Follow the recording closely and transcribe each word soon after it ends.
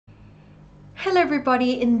Hello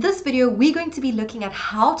everybody, in this video we're going to be looking at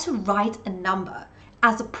how to write a number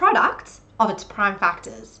as a product of its prime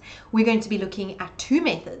factors. We're going to be looking at two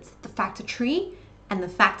methods, the factor tree and the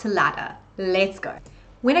factor ladder. Let's go.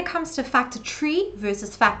 When it comes to factor tree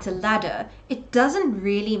versus factor ladder, it doesn't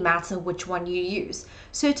really matter which one you use.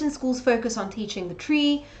 Certain schools focus on teaching the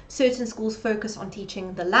tree, certain schools focus on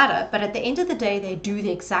teaching the ladder, but at the end of the day they do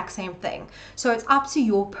the exact same thing. So it's up to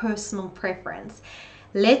your personal preference.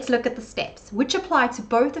 Let's look at the steps, which apply to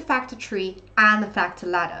both the factor tree and the factor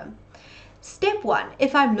ladder. Step 1,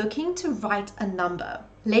 if I'm looking to write a number,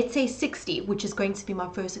 let's say 60, which is going to be my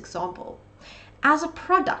first example, as a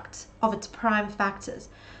product of its prime factors,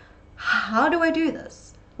 how do I do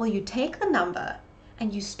this? Well, you take the number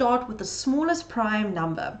and you start with the smallest prime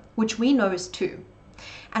number, which we know is 2.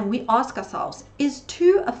 And we ask ourselves, is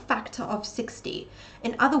 2 a factor of 60?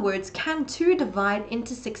 In other words, can 2 divide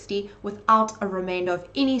into 60 without a remainder of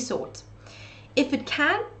any sort? If it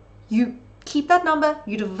can, you keep that number,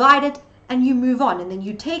 you divide it, and you move on. And then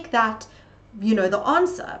you take that, the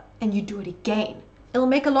answer, and you do it again. It'll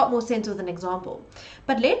make a lot more sense with an example.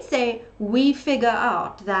 But let's say we figure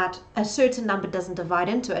out that a certain number doesn't divide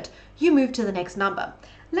into it. You move to the next number.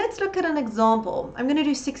 Let's look at an example. I'm going to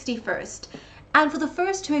do 60 first. And for the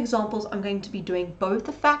first two examples, I'm going to be doing both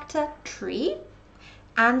the factor tree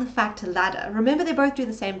and the factor ladder. Remember, they both do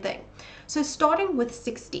the same thing. So starting with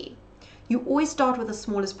 60, you always start with the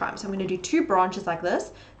smallest prime. So I'm going to do 2 branches like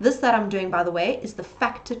this. This that I'm doing, by the way, is the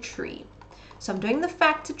factor tree. So I'm doing the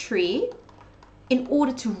factor tree in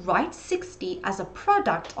order to write 60 as a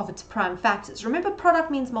product of its prime factors. Remember, product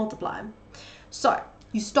means multiply. So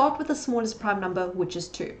you start with the smallest prime number, which is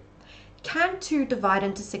 2. Can 2 divide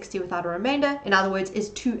into 60 without a remainder? In other words,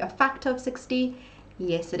 is 2 a factor of 60?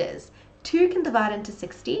 Yes, it is. 2 can divide into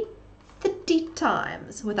 60 30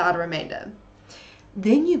 times without a remainder.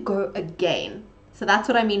 Then you go again. So that's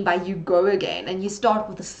what I mean by you go again. And you start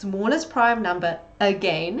with the smallest prime number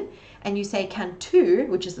again. And you say, can 2,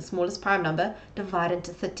 which is the smallest prime number, divide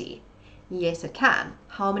into 30? Yes, it can.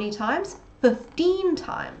 How many times? 15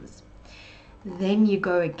 times. Then you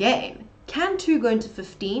go again. Can 2 go into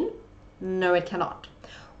 15? No, it cannot.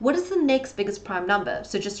 What is the next biggest prime number?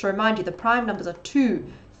 So just to remind you, the prime numbers are 2,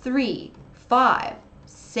 3, 5,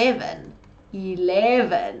 7,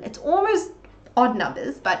 11. It's almost odd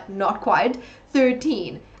numbers, but not quite.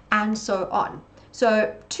 13, and so on.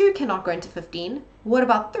 So 2 cannot go into 15. What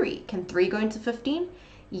about 3? Can 3 go into 15?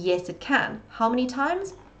 Yes, it can. How many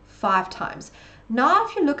times? 5 times. Now,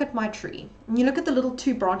 if you look at my tree, and you look at the little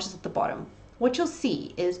 2 branches at the bottom, what you'll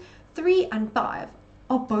see is 3 and 5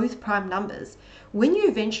 are both prime numbers. When you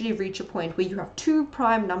eventually reach a point where you have 2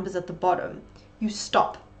 prime numbers at the bottom, you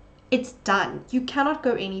stop. It's done. You cannot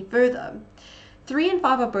go any further. 3 and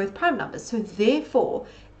 5 are both prime numbers, so therefore,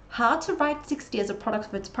 how to write 60 as a product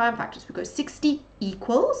of its prime factors? We go 60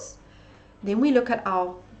 equals, then we look at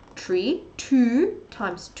our tree, 2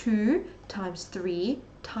 times 2 times 3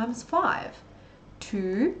 times 5.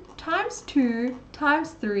 2 times 2 times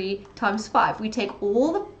 3 times 5. We take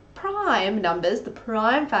all the prime numbers, the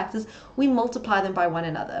prime factors, we multiply them by one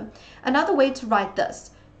another. Another way to write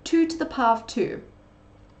this, 2 to the power of 2.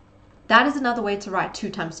 That is another way to write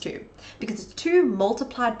 2 times 2, because it's 2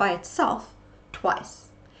 multiplied by itself twice.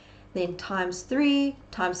 Then times 3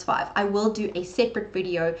 times 5. I will do a separate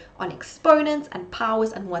video on exponents and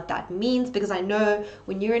powers and what that means, because I know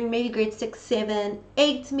when you're in maybe grade 6, 7,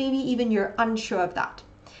 8, maybe even you're unsure of that.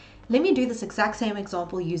 Let me do this exact same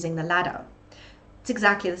example using the ladder. It's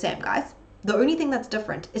exactly the same, guys. The only thing that's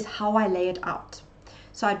different is how I lay it out.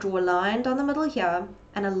 So I draw a line down the middle here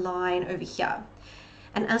and a line over here.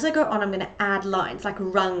 And as I go on, I'm going to add lines like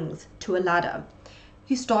rungs to a ladder.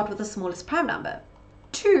 You start with the smallest prime number.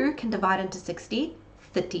 2 can divide into 60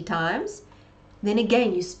 30 times. Then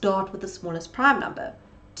again, you start with the smallest prime number.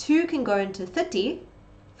 2 can go into 30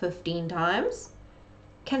 15 times.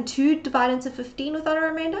 Can 2 divide into 15 without a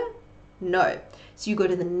remainder? No. So you go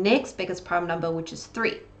to the next biggest prime number, which is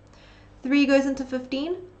 3. 3 goes into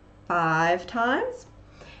 15 5 times.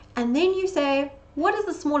 And then you say, what is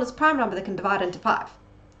the smallest prime number that can divide into 5?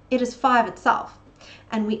 It is 5 itself.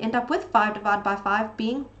 And we end up with 5 divided by 5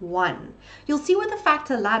 being 1. You'll see with the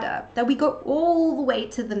factor ladder that we go all the way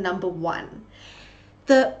to the number 1.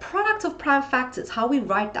 The product of prime factors, how we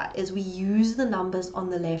write that is we use the numbers on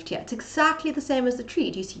the left here. It's exactly the same as the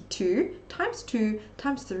tree. Do you see 2 times 2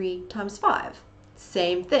 times 3 times 5?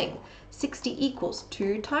 Same thing. 60 equals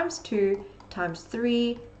 2 times 2 times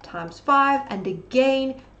 3 times 5. And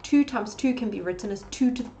again, 2 times 2 can be written as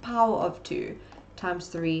 2 to the power of 2 times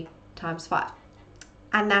 3 times 5.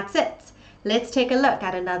 And that's it. Let's take a look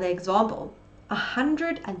at another example.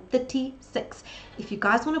 136. If you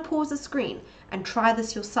guys want to pause the screen and try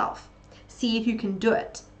this yourself, see if you can do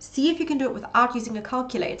it. See if you can do it without using a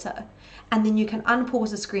calculator. And then you can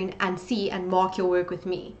unpause the screen and see and mark your work with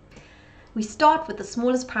me. We start with the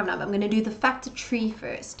smallest prime number. I'm going to do the factor tree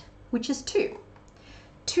first, which is 2.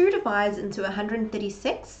 2 divides into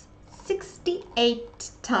 136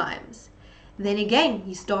 68 times. Then again,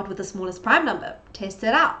 you start with the smallest prime number. Test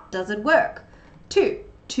it out. Does it work? 2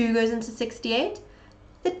 goes into 68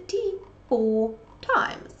 34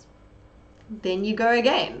 times. Then you go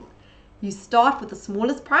again. You start with the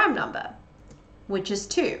smallest prime number, which is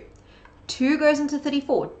 2. 2 goes into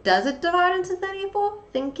 34. Does it divide into 34?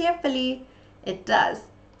 Think carefully. It does.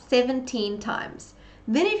 17 times.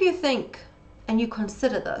 Then if you think and you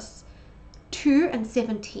consider this, 2 and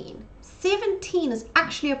 17. 17 is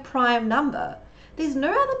actually a prime number. There's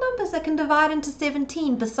no other numbers that can divide into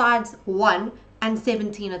 17 besides 1 and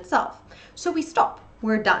 17 itself. So we stop.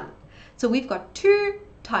 We're done. So we've got 2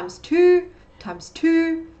 times 2 times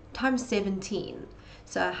 2 times 17.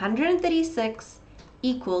 So 136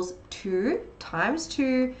 equals 2 times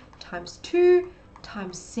 2 times 2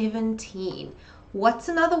 times 17. What's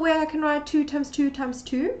another way I can write 2 times 2 times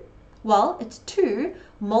 2? Well, it's 2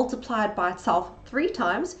 multiplied by itself 3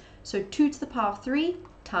 times, so 2 to the power of 3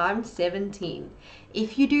 times 17.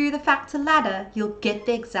 If you do the factor ladder, you'll get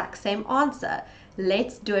the exact same answer.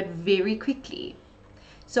 Let's do it very quickly.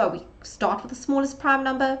 So we start with the smallest prime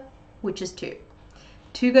number, which is 2.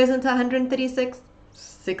 2 goes into 136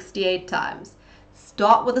 68 times.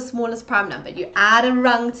 Start with the smallest prime number. You add a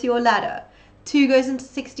rung to your ladder. 2 goes into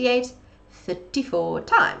 68 34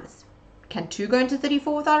 times. Can 2 go into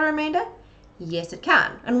 34 without a remainder? Yes, it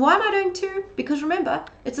can. And why am I doing 2? Because remember,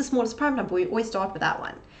 it's the smallest prime number. We always start with that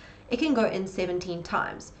one. It can go in 17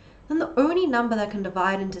 times. Then the only number that can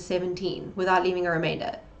divide into 17 without leaving a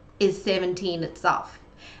remainder is 17 itself.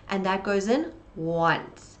 And that goes in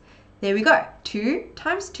once. There we go. 2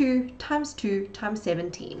 times 2 times 2 times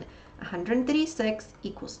 17. 136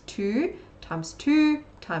 equals 2 times 2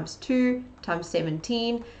 times 2 times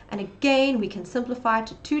 17. And again, we can simplify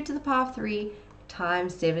to 2 to the power of 3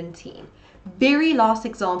 times 17. Very last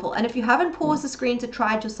example. And if you haven't paused the screen to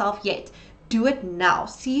try it yourself yet, do it now.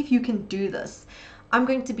 See if you can do this. I'm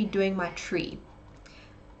going to be doing my tree.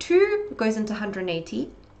 2 goes into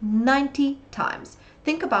 180 90 times.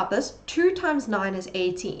 Think about this. 2 times 9 is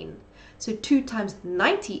 18. So 2 times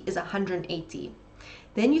 90 is 180.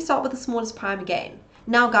 Then you start with the smallest prime again.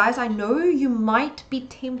 Now guys, I know you might be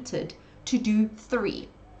tempted to do 3.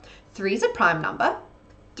 3 is a prime number.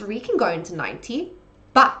 3 can go into 90,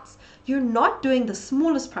 but you're not doing the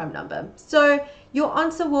smallest prime number. So your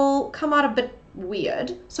answer will come out a bit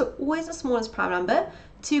weird. So always the smallest prime number.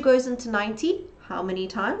 2 goes into 90. How many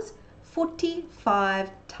times? 45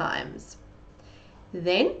 times.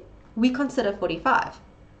 Then we consider 45.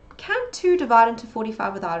 Can 2 divide into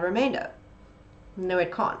 45 without a remainder? No,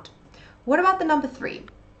 it can't. What about the number 3?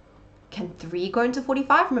 Can 3 go into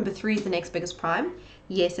 45? Remember, 3 is the next biggest prime.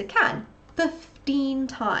 Yes, it can. 15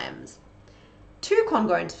 times. 2 can't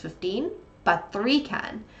go into 15, but 3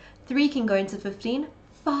 can. 3 can go into 15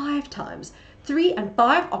 5 times. 3 and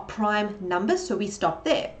 5 are prime numbers, so we stop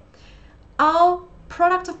there. Our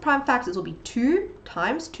product of prime factors will be 2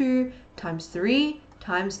 times 2 times 3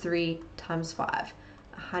 times 3 times 5.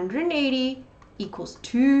 180 equals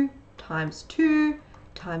 2 times 2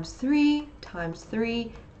 times 3 times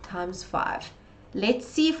 3 times 5. Let's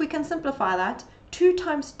see if we can simplify that. 2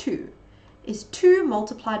 times 2 is 2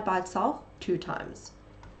 multiplied by itself 2 times.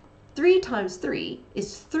 3 times 3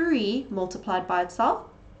 is 3 multiplied by itself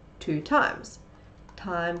 2 times.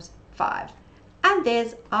 Times 5. And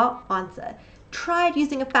there's our answer. Try it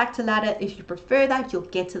using a factor ladder. If you prefer that, you'll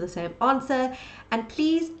get to the same answer. And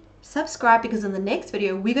please subscribe, because in the next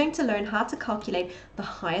video, we're going to learn how to calculate the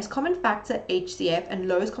highest common factor, HCF, and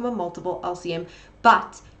lowest common multiple, LCM,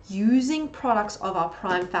 but using products of our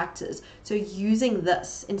prime factors. So using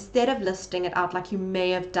this instead of listing it out like you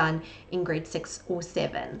may have done in grade 6 or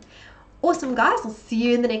 7. Awesome, guys. I'll see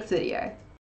you in the next video.